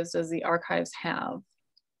and negatives does the archives have?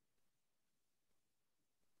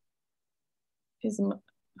 Is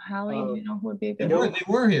Hallie, do you know who would be a good one? They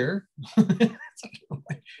were here.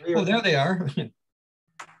 Oh, there they are.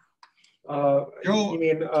 You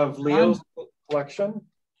mean of Leo's collection?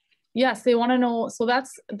 Yes, they want to know. So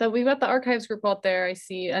we've got the archives group out there, I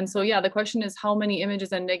see. And so, yeah, the question is, how many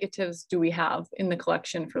images and negatives do we have in the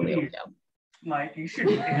collection for Leo? Mike, you should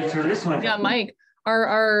answer this one. Yeah, Mike.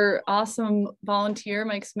 Our awesome volunteer,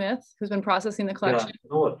 Mike Smith, who's been processing the collection. Yeah,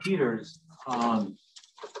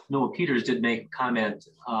 Noah Peters did make a comment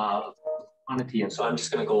on it, and so I'm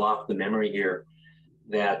just going to go off the memory here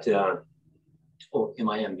that, oh, am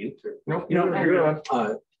I on mute? Nope, you're on.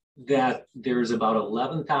 That there's about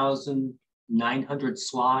 11,900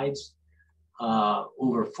 slides,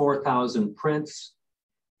 over 4,000 prints,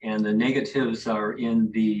 and the negatives are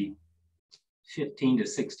in the 15 to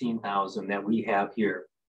 16,000 that we have here.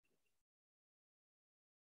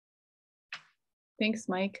 Thanks,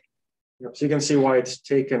 Mike. Yep, so you can see why it's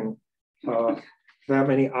taken that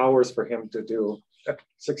many hours for him to do.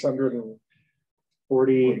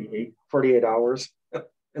 648 hours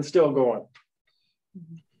and still going.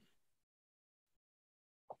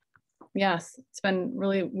 Yes, it's been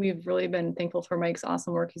really, we've really been thankful for Mike's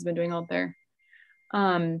awesome work he's been doing out there.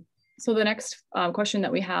 So the next question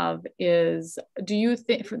that we have is, do you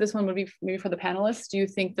think, for this one would be maybe for the panelists, do you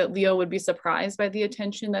think that Leo would be surprised by the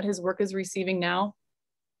attention that his work is receiving now?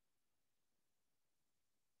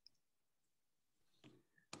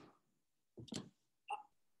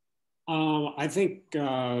 I think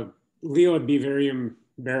Leo would be very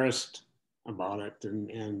embarrassed about it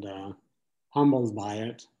and humbled by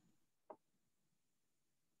it.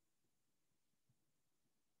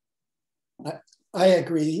 I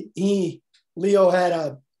agree. Leo had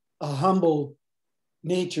a humble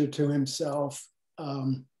nature to himself.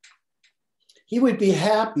 He would be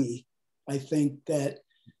happy, I think, that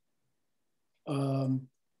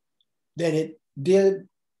it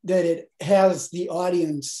has the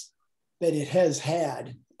audience that it has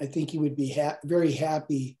had. I think he would be very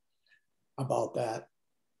happy about that.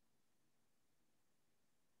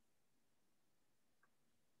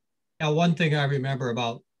 Now, one thing I remember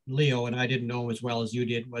about Leo, and I didn't know as well as you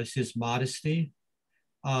did, was his modesty.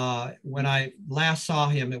 When I last saw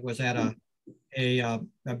him, it was at a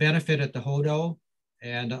benefit at the Hodo,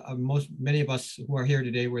 and many of us who are here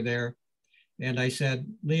today were there. And I said,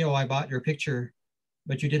 Leo, I bought your picture,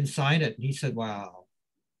 but you didn't sign it. And he said, wow,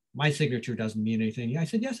 my signature doesn't mean anything. I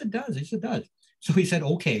said, yes, it does. He said, it does. So he said,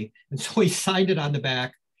 okay. And so he signed it on the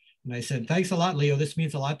back. And I said, thanks a lot, Leo. This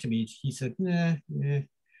means a lot to me. He said, nah.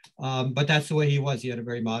 But that's the way he was. He had a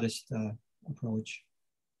very modest approach.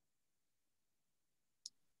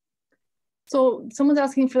 So someone's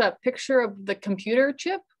asking for that picture of the computer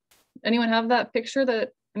chip. Anyone have that picture? That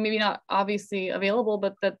maybe not obviously available,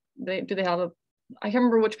 but that do they have a, I can't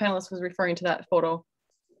remember which panelist was referring to that photo.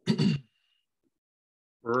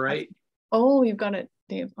 Right. Oh, you've got it,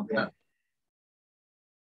 Dave. Okay. Yeah.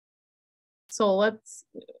 So let's,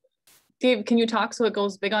 Dave, can you talk so it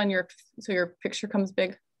goes big on your, so your picture comes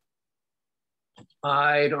big?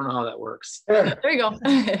 I don't know how that works. There you go.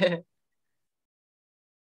 If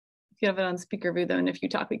you have it on speaker view, then if you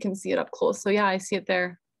talk, we can see it up close. So yeah, I see it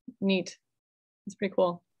there. Neat. It's pretty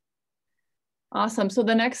cool. Awesome. So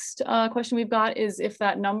the next question we've got is if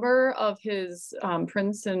that number of his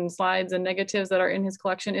prints and slides and negatives that are in his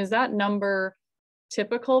collection, is that number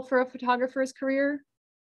typical for a photographer's career?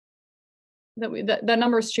 That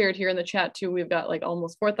number is shared here in the chat too. We've got like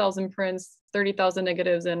almost 4,000 prints, 30,000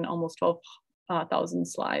 negatives, and almost 12,000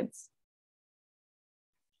 slides.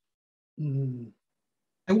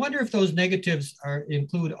 I wonder if those negatives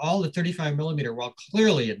include all the 35mm. Well,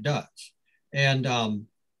 clearly it does. And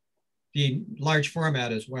the large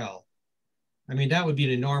format as well. I mean, that would be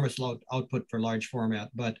an enormous output for large format,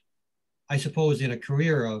 but I suppose in a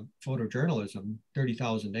career of photojournalism,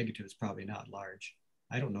 30,000 negatives is probably not large.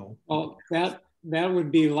 I don't know. Well, that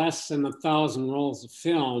would be less than 1,000 rolls of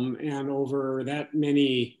film, and over that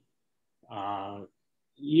many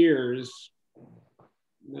years,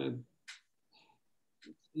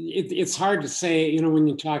 it's hard to say, you know, when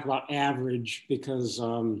you talk about average, because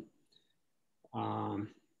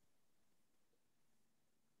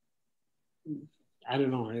I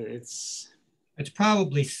don't know, it's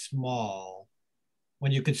probably small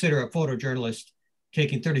when you consider a photojournalist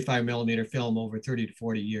taking 35mm film over 30 to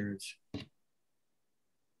 40 years.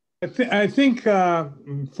 I think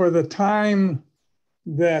for the time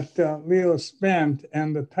that Leo spent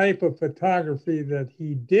and the type of photography that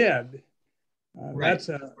he did, that's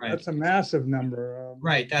a massive number.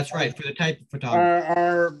 Right, that's right, for the type of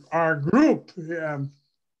photography. Our group,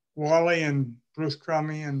 Wally and Bruce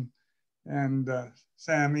Crummy and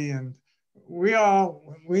Sammy, and we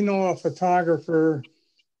know a photographer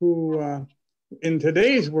who in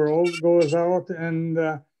today's world goes out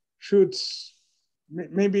and shoots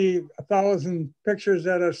maybe 1,000 pictures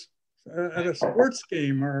at a sports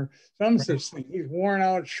game or some such thing. He's worn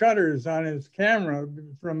out shutters on his camera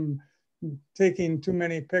from taking too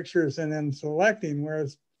many pictures and then selecting,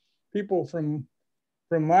 whereas people from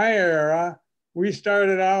from my era, we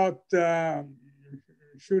started out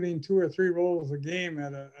shooting 2 or 3 rolls a game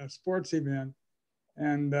at a sports event.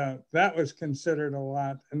 And that was considered a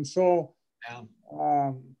lot. And so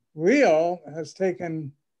Leo has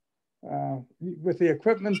taken, with the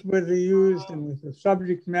equipment that he used and with the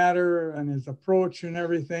subject matter and his approach and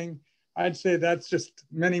everything, I'd say that's just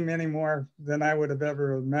many, many more than I would have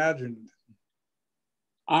ever imagined.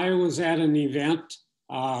 I was at an event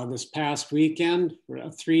this past weekend,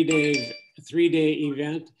 a three-day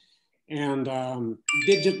event, and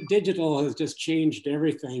digital has just changed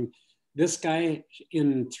everything. This guy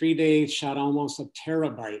in 3 days shot almost a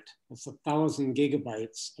terabyte. That's 1,000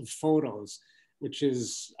 gigabytes of photos, which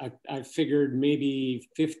is, I figured maybe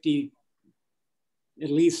 50,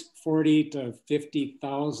 at least 40 to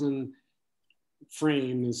 50,000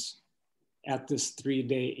 frames at this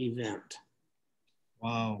 3-day event.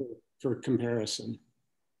 Wow. For comparison.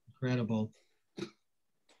 Incredible.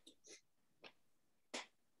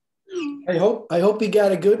 I hope he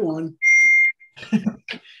got a good one.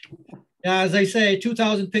 Yeah, as I say,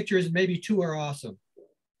 2,000 pictures, maybe 2 are awesome.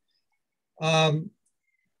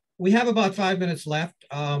 We have about 5 minutes left.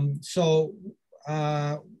 So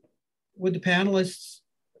would the panelists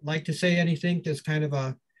like to say anything, just kind of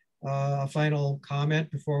a final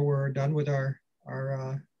comment before we're done with our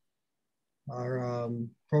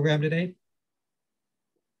program today?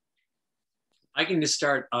 I can just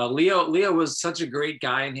start. Leo was such a great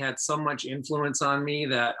guy and had so much influence on me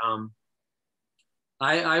that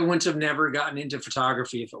I wouldn't have never gotten into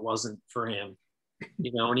photography if it wasn't for him,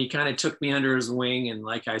 you know, and he kind of took me under his wing. And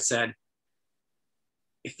like I said,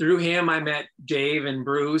 through him, I met Dave and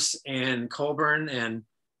Bruce and Colburn, and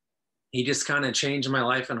he just kind of changed my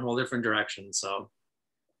life in a whole different direction. So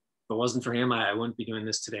if it wasn't for him, I wouldn't be doing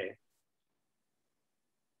this today.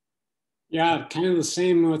 Yeah, kind of the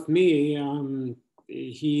same with me.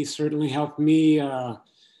 He certainly helped me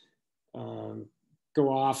go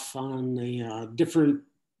off on a different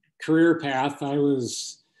career path. I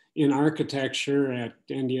was in architecture at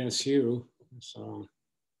NDSU, so.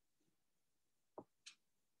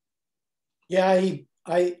 Yeah,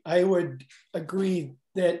 I would agree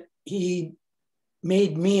that he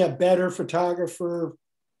made me a better photographer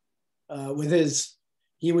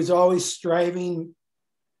he was always striving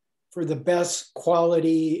for the best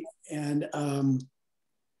quality, and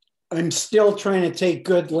I'm still trying to take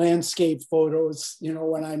good landscape photos, you know,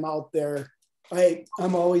 when I'm out there.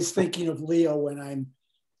 I'm always thinking of Leo when I'm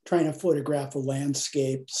trying to photograph a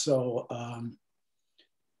landscape. So,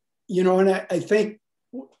 you know, and I think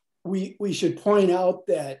we should point out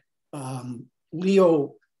that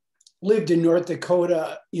Leo lived in North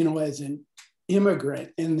Dakota, you know, as an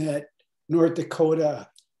immigrant, and that North Dakota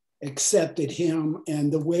accepted him,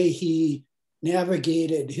 and the way he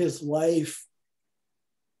navigated his life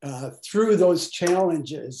through those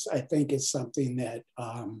challenges, I think is something that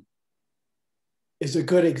is a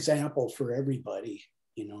good example for everybody,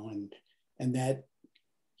 you know, and that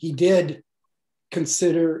he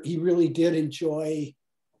really did enjoy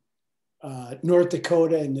North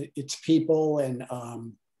Dakota and its people. And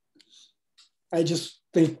I just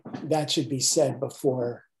think that should be said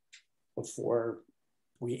before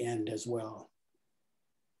we end as well.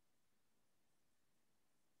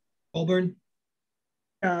 Colburn?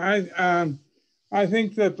 Yeah, I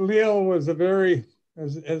think that Leo was a very,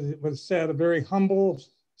 as it was said, a very humble,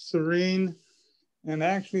 serene, and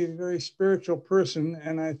actually a very spiritual person.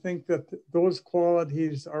 And I think that those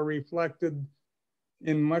qualities are reflected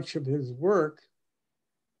in much of his work.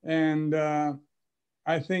 And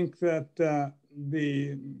I think that that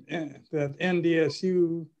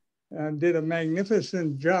NDSU did a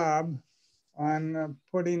magnificent job on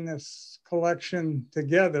putting this collection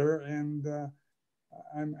together, and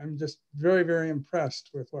I'm just very, very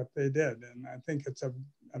impressed with what they did. And I think it's a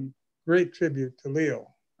great tribute to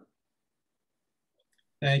Leo.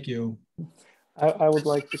 Thank you. I would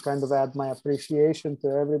like to kind of add my appreciation to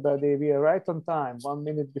everybody. We are right on time, 1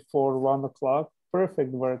 minute before 1 o'clock.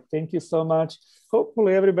 Perfect work. Thank you so much.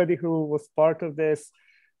 Hopefully everybody who was part of this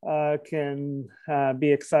can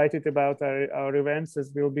be excited about our events,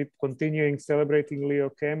 as we'll be continuing celebrating Leo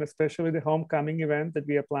Kim, especially the homecoming event that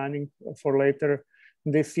we are planning for later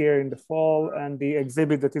this year in the fall, and the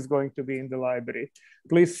exhibit that is going to be in the library.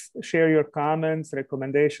 Please share your comments,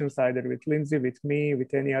 recommendations, either with Lindsay, with me,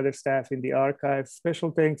 with any other staff in the archive. Special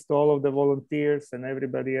thanks to all of the volunteers and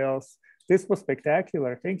everybody else. This was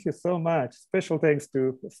spectacular. Thank you so much. Special thanks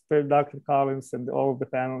to Dr. Collins and all of the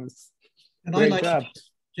panelists. And I'd like to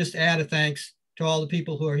just add a thanks to all the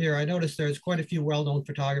people who are here. I noticed there's quite a few well-known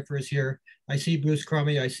photographers here. I see Bruce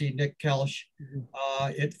Crummy, I see Nick Kelsch.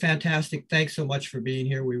 It's fantastic. Thanks so much for being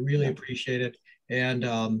here. We really appreciate it. And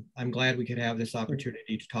I'm glad we could have this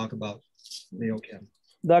opportunity to talk about Leo Kim.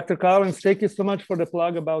 Dr. Collins, thank you so much for the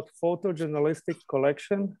plug about photojournalistic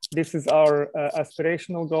collection. This is our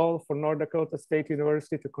aspirational goal for North Dakota State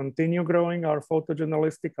University to continue growing our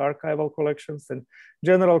photojournalistic archival collections and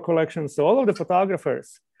general collections. So all of the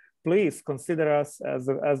photographers, please consider us as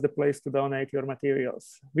the place to donate your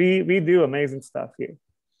materials. We do amazing stuff here.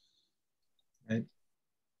 Right.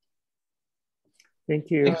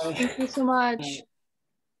 Thank you. Thank you so much.